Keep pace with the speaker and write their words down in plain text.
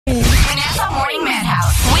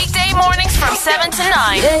to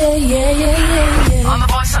 9. On the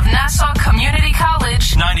voice of Nassau Community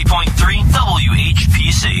College. 90.3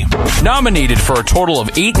 WHPC. Nominated for a total of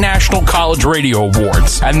 8 National College Radio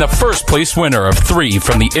Awards and the first place winner of 3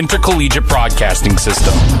 from the Intercollegiate Broadcasting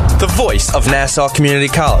System. The voice of Nassau Community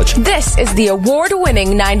College. This is the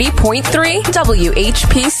award-winning 90.3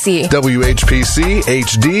 WHPC. WHPC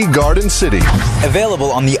HD Garden City.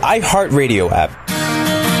 Available on the iHeartRadio app.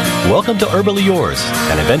 Welcome to Herbally Yours,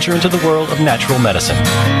 an adventure into the world of natural medicine.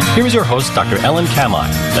 Here is your host, Dr. Ellen Kamai,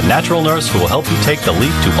 the natural nurse who will help you take the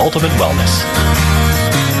leap to ultimate wellness.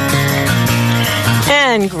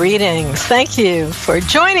 And greetings. Thank you for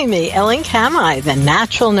joining me, Ellen Kamai, the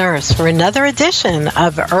natural nurse, for another edition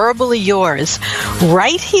of Herbally Yours,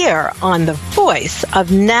 right here on the voice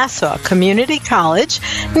of Nassau Community College,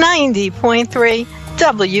 90.3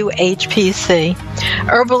 WHPC.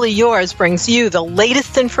 Herbally Yours brings you the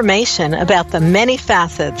latest information about the many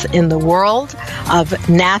facets in the world of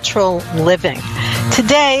natural living.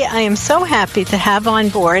 Today, I am so happy to have on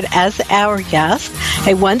board as our guest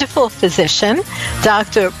a wonderful physician,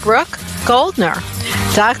 Dr. Brooke Goldner.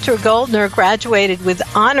 Dr. Goldner graduated with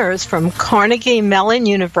honors from Carnegie Mellon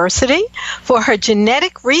University for her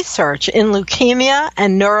genetic research in leukemia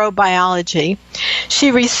and neurobiology.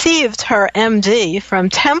 She received her MD from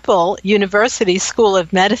Temple University School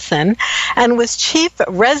of Medicine and was chief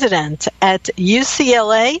resident at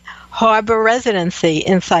UCLA Harbor Residency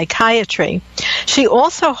in Psychiatry. She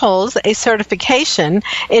also holds a certification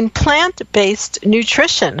in plant-based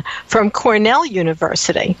nutrition from Cornell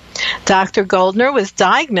University. Dr. Goldner was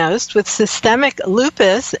diagnosed with systemic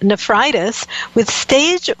lupus nephritis with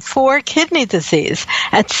stage 4 kidney disease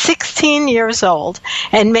at 16 years old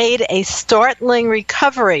and made a startling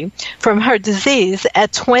recovery from her disease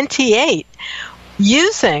at 28.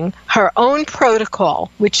 Using her own protocol,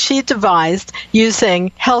 which she devised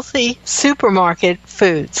using healthy supermarket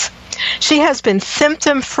foods. She has been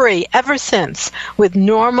symptom-free ever since, with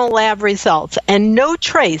normal lab results and no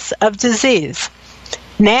trace of disease.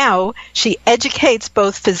 Now, she educates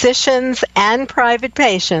both physicians and private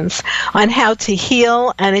patients on how to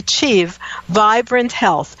heal and achieve vibrant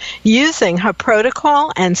health using her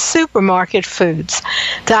protocol and supermarket foods.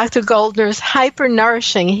 Dr. Goldner's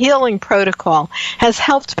hyper-nourishing healing protocol has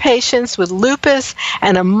helped patients with lupus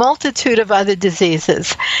and a multitude of other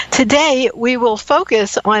diseases. Today, we will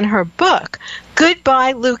focus on her book,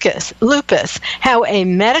 Goodbye Lupus, How a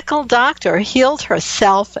Medical Doctor Healed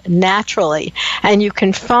Herself Naturally. And you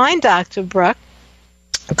can find Dr. Brooke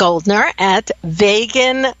Goldner at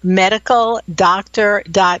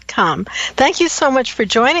veganmedicaldoctor.com. Thank you so much for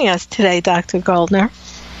joining us today, Dr. Goldner.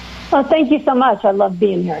 Well, thank you so much. I love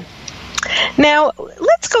being here. Now,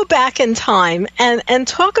 let's go back in time and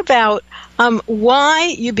talk about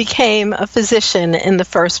why you became a physician in the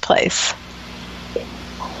first place.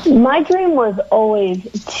 My dream was always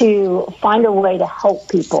to find a way to help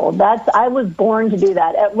people. I was born to do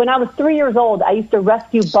that. When I was 3 years old, I used to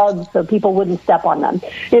rescue bugs so people wouldn't step on them.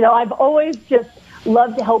 I've always just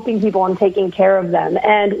loved helping people and taking care of them.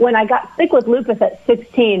 And when I got sick with lupus at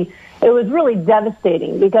 16, it was really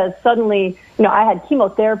devastating because suddenly, I had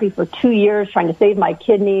chemotherapy for 2 years trying to save my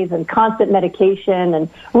kidneys and constant medication and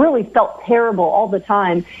really felt terrible all the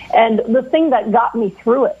time. And the thing that got me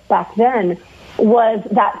through it back then was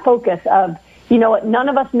that focus of, none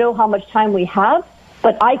of us know how much time we have,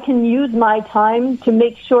 but I can use my time to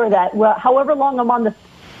make sure that, however long I'm on this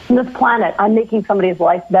planet, I'm making somebody's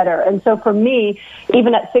life better. And so for me,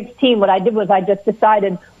 even at 16, what I did was I just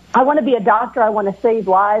decided I want to be a doctor. I want to save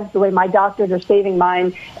lives the way my doctors are saving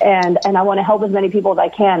mine, and I want to help as many people as I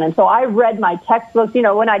can. And so I read my textbooks.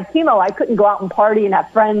 When I had chemo, I couldn't go out and party and have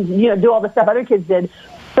friends, do all the stuff other kids did.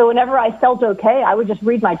 So whenever I felt okay, I would just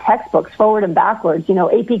read my textbooks forward and backwards,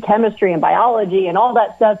 AP chemistry and biology and all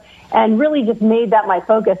that stuff, and really just made that my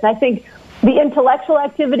focus. And I think the intellectual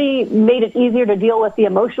activity made it easier to deal with the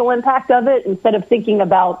emotional impact of it instead of thinking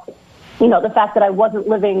about, the fact that I wasn't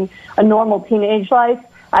living a normal teenage life.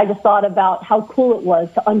 I just thought about how cool it was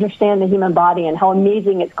to understand the human body and how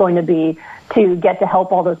amazing it's going to be to get to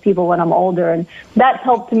help all those people when I'm older. And that's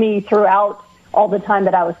helped me throughout all the time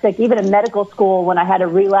that I was sick. Even in medical school, when I had a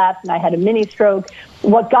relapse and I had a mini stroke,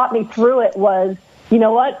 what got me through it was, I'm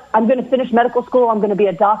going to finish medical school, I'm going to be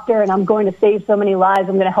a doctor, and I'm going to save so many lives,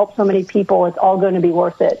 I'm going to help so many people, it's all going to be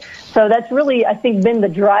worth it. So that's really, I think, been the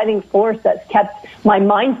driving force that's kept my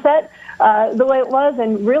mindset the way it was,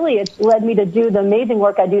 and really it's led me to do the amazing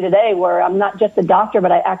work I do today, where I'm not just a doctor,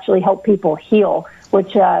 but I actually help people heal,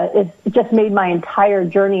 which is just made my entire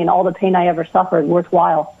journey and all the pain I ever suffered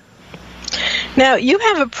worthwhile. Now, you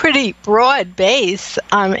have a pretty broad base,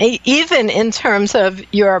 even in terms of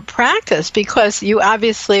your practice, because you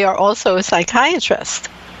obviously are also a psychiatrist.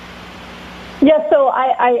 Yes, so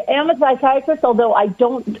I am a psychiatrist, although I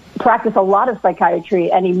don't practice a lot of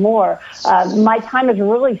psychiatry anymore. My time is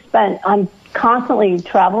really spent, I'm constantly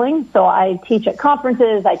traveling, so I teach at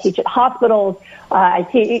conferences, I teach at hospitals,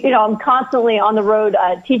 I'm constantly on the road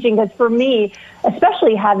teaching, because for me,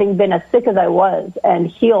 especially having been as sick as I was and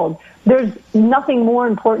healed, there's nothing more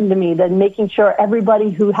important to me than making sure everybody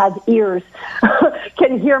who has ears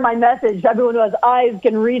can hear my message. Everyone who has eyes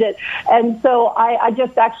can read it. And so I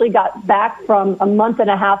just actually got back from a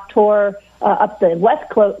month-and-a-half tour up the West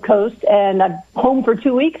Coast, and I'm home for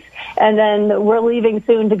 2 weeks, and then we're leaving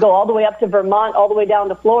soon to go all the way up to Vermont, all the way down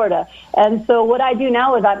to Florida. And so what I do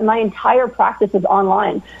now is that my entire practice is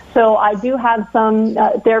online. So I do have some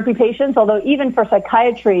therapy patients, although even for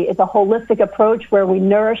psychiatry, it's a holistic approach where we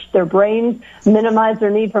nourish their brains, minimize their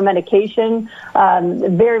need for medication.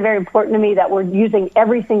 Very, very important to me that we're using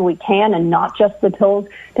everything we can and not just the pills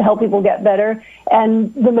to help people get better.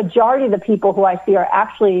 And the majority of the people who I see are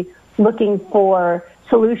actually looking for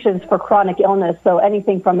solutions for chronic illness. So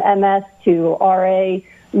anything from MS to RA,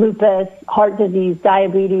 lupus, heart disease,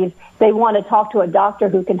 diabetes. They want to talk to a doctor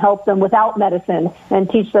who can help them without medicine and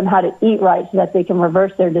teach them how to eat right so that they can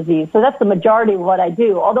reverse their disease. So that's the majority of what I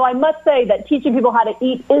do. Although I must say that teaching people how to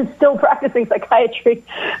eat is still practicing psychiatry,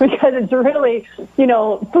 because it's really,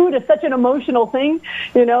 food is such an emotional thing,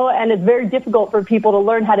 and it's very difficult for people to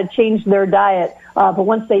learn how to change their diet. But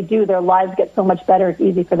once they do, their lives get so much better, it's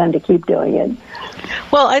easy for them to keep doing it.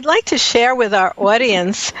 Well, I'd like to share with our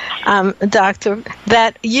audience, Doctor,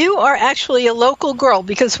 that you are actually a local girl,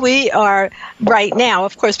 because we are right now,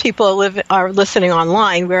 of course, people are listening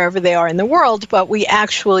online wherever they are in the world, but we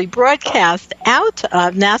actually broadcast out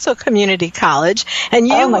of Nassau Community College, and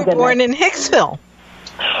you were born in Hicksville.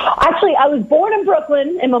 Actually, I was born in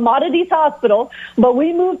Brooklyn in Maimonides Hospital, but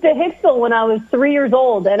we moved to Hicksville when I was 3 years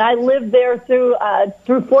old, and I lived there through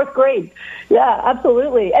fourth grade. Yeah,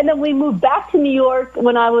 absolutely. And then we moved back to New York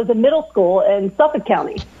when I was in middle school in Suffolk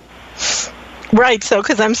County. Right, so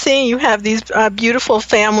because I'm seeing you have these beautiful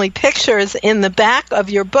family pictures in the back of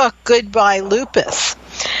your book, Goodbye Lupus.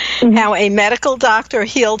 How a medical doctor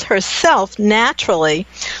healed herself naturally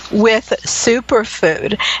with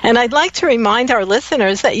superfood. And I'd like to remind our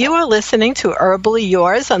listeners that you are listening to Herbally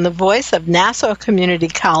Yours on the voice of Nassau Community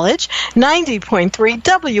College, 90.3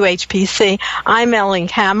 WHPC. I'm Ellen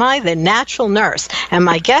Kamai, the natural nurse, and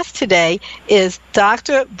my guest today is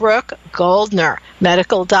Dr. Brooke Goldner,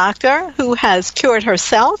 medical doctor who has cured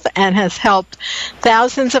herself and has helped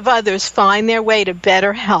thousands of others find their way to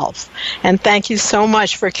better health. And thank you so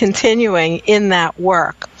much for continuing in that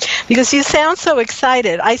work, because you sound so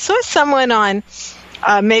excited. I saw someone on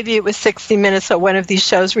maybe it was 60 Minutes or one of these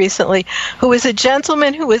shows recently, who was a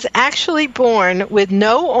gentleman who was actually born with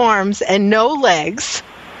no arms and no legs.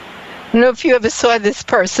 I don't know if you ever saw this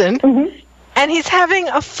person. Mm-hmm. And he's having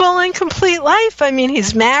a full and complete life. I mean,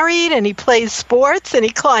 he's married and he plays sports and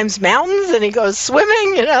he climbs mountains and he goes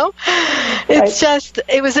swimming, It's just,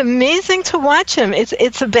 it was amazing to watch him.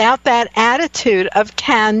 It's about that attitude of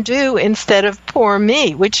can do instead of poor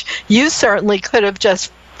me, which you certainly could have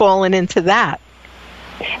just fallen into that.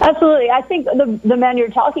 Absolutely. I think the man you're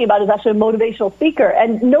talking about is actually a motivational speaker,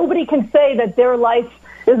 and nobody can say that their life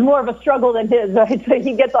is more of a struggle than his, right? So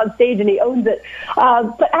he gets on stage and he owns it.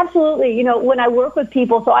 But absolutely, when I work with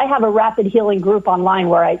people, so I have a rapid healing group online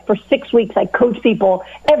where for 6 weeks I coach people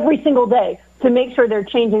every single day to make sure they're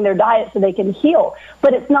changing their diet so they can heal.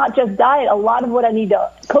 But it's not just diet. A lot of what I need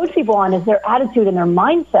to coach people on is their attitude and their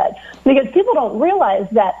mindset, because people don't realize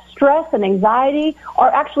that stress and anxiety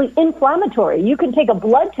are actually inflammatory. You can take a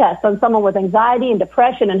blood test on someone with anxiety and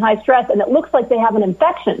depression and high stress, and it looks like they have an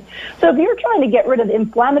infection. So if you're trying to get rid of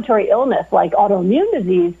inflammatory illness like autoimmune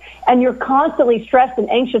disease, and you're constantly stressed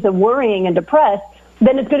and anxious and worrying and depressed,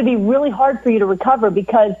 then it's going to be really hard for you to recover,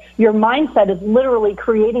 because your mindset is literally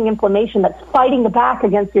creating inflammation that's fighting back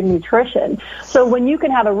against your nutrition. So when you can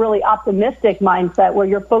have a really optimistic mindset where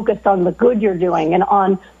you're focused on the good you're doing and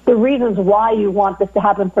on the reasons why you want this to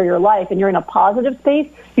happen for your life, and you're in a positive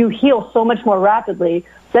space, you heal so much more rapidly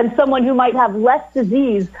than someone who might have less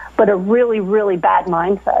disease but a really, really bad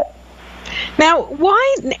mindset. Now,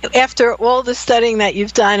 why, after all the studying that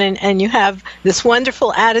you've done and you have this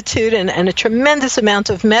wonderful attitude and a tremendous amount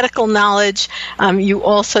of medical knowledge, you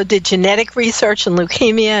also did genetic research in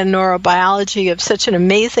leukemia and neurobiology of such an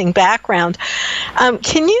amazing background.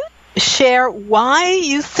 Can you share why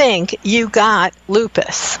you think you got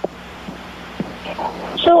lupus?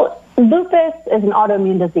 So Lupus is an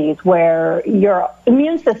autoimmune disease where your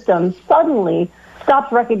immune system suddenly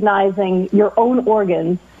stops recognizing your own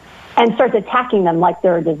organs and starts attacking them like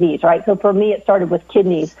they're a disease, right? So for me, it started with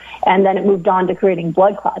kidneys, and then it moved on to creating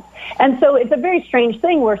blood clots. And so it's a very strange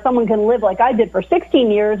thing where someone can live like I did for 16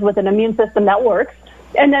 years with an immune system that works,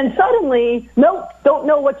 and then suddenly, nope, don't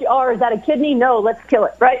know what you are. Is that a kidney? No, let's kill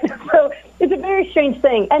it, right? So it's a very strange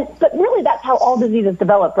thing. But really, that's how all diseases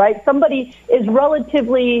develop, right? Somebody is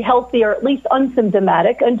relatively healthy or at least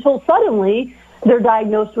unsymptomatic until suddenly they're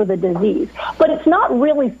diagnosed with a disease. But it's not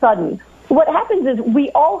really sudden. What happens is we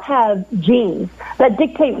all have genes that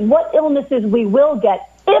dictate what illnesses we will get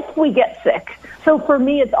if we get sick. So for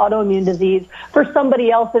me, it's autoimmune disease. For somebody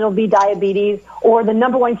else, it'll be diabetes, or the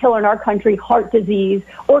number one killer in our country, heart disease,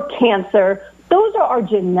 or cancer. Those are our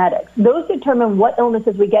genetics. Those determine what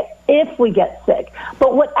illnesses we get if we get sick.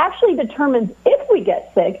 But what actually determines if we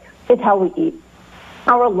get sick is how we eat,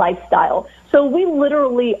 our lifestyle. So we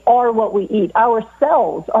literally are what we eat. Our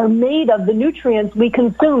cells are made of the nutrients we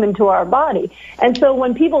consume into our body. And so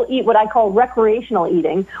when people eat what I call recreational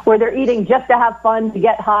eating, where they're eating just to have fun, to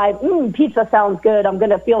get high, pizza sounds good, I'm going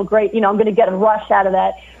to feel great, I'm going to get a rush out of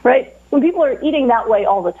that, right? When people are eating that way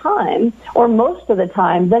all the time, or most of the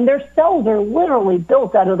time, then their cells are literally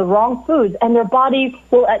built out of the wrong foods, and their body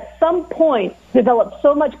will at some point develop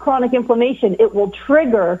so much chronic inflammation, it will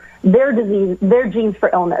trigger their disease, their genes for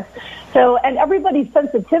illness. So, and everybody's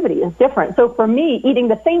sensitivity is different. So for me, eating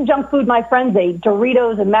the same junk food my friends ate,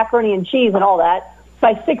 Doritos and macaroni and cheese and all that,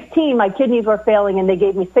 by 16, my kidneys were failing, and they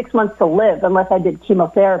gave me 6 months to live unless I did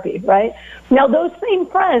chemotherapy, right? Now, those same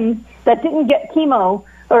friends that didn't get chemo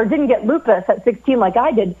or didn't get lupus at 16 like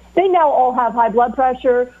I did, they now all have high blood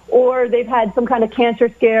pressure, or they've had some kind of cancer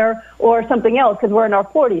scare or something else, because we're in our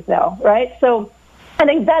 40s now, right? So I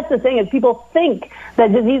think that's the thing, is people think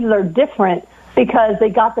that diseases are different because they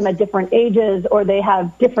got them at different ages or they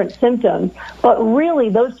have different symptoms. But really,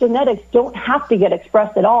 those genetics don't have to get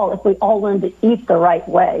expressed at all if we all learn to eat the right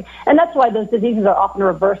way. And that's why those diseases are often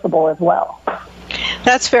reversible as well.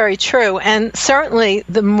 That's very true. And certainly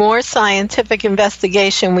the more scientific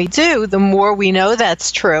investigation we do, the more we know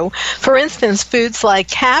that's true. For instance, foods like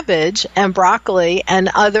cabbage and broccoli and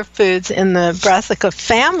other foods in the brassica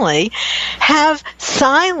family have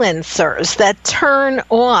silencers that turn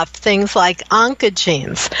off things like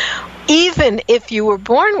oncogenes, even if you were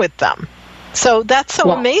born with them. So that's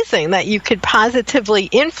so amazing that you could positively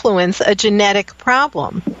influence a genetic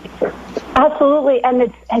problem. Absolutely, and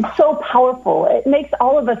it's so powerful. It makes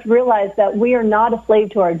all of us realize that we are not a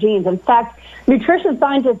slave to our genes. In fact, nutrition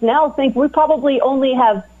scientists now think we probably only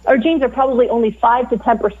have, our genes are probably only 5 to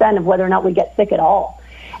 10% of whether or not we get sick at all.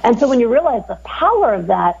 And so when you realize the power of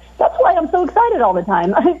that, that's why I'm so excited all the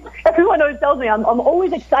time. Everyone always tells me I'm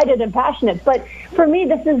always excited and passionate, but for me,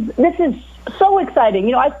 this is so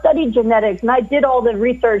exciting. I studied genetics, and I did all the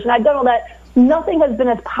research, and I've done all that. Nothing has been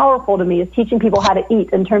as powerful to me as teaching people how to eat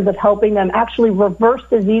in terms of helping them actually reverse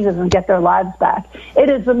diseases and get their lives back. It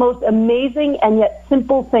is the most amazing and yet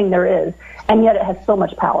simple thing there is, and yet it has so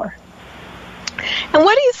much power. And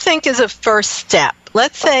what do you think is a first step?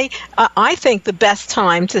 Let's say, I think the best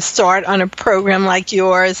time to start on a program like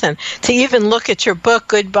yours and to even look at your book,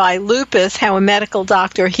 Goodbye Lupus, How a Medical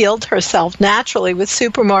Doctor Healed Herself Naturally with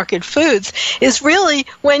Supermarket Foods, is really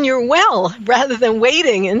when you're well, rather than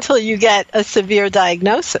waiting until you get a severe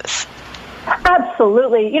diagnosis.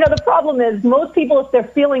 Absolutely. The problem is most people, if they're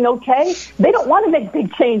feeling okay, they don't want to make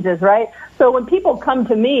big changes, right? So when people come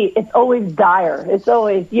to me, it's always dire. It's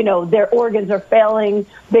always, their organs are failing.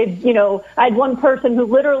 I had one person who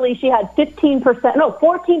literally, she had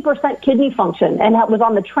 14% kidney function and was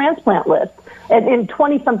on the transplant list in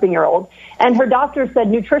 20-something-year-old. And her doctor said,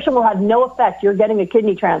 nutrition will have no effect. You're getting a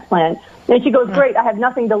kidney transplant. And she goes, great, I have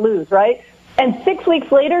nothing to lose, right? And 6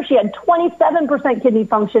 weeks later, she had 27% kidney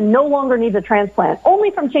function, no longer needs a transplant, only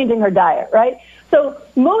from changing her diet, right? So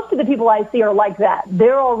most of the people I see are like that.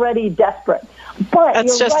 They're already desperate. But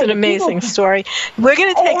that's just an amazing story. We're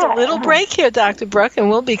going to take a little break here, Dr. Brooke, and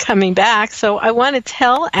we'll be coming back. So I want to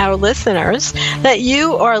tell our listeners that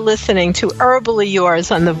you are listening to Herbally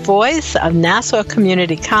Yours on the voice of Nassau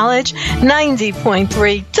Community College,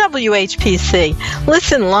 90.3 WHPC.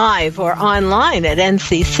 Listen live or online at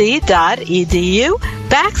ncc.edu/WHPC.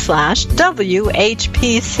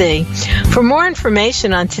 For more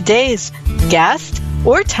information on today's guest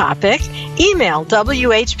or topic, email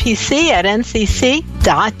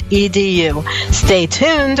whpc@ncc.edu. Stay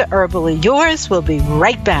tuned. Herbally Yours will be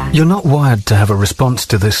right back. You're not wired to have a response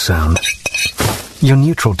to this sound. You're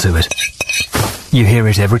neutral to it. You hear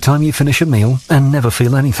it every time you finish a meal and never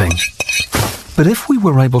feel anything. But if we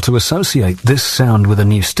were able to associate this sound with a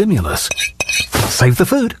new stimulus, save the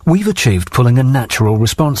food, we've achieved pulling a natural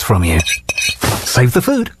response from you. Save the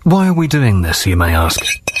food? Why are we doing this, you may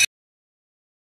ask?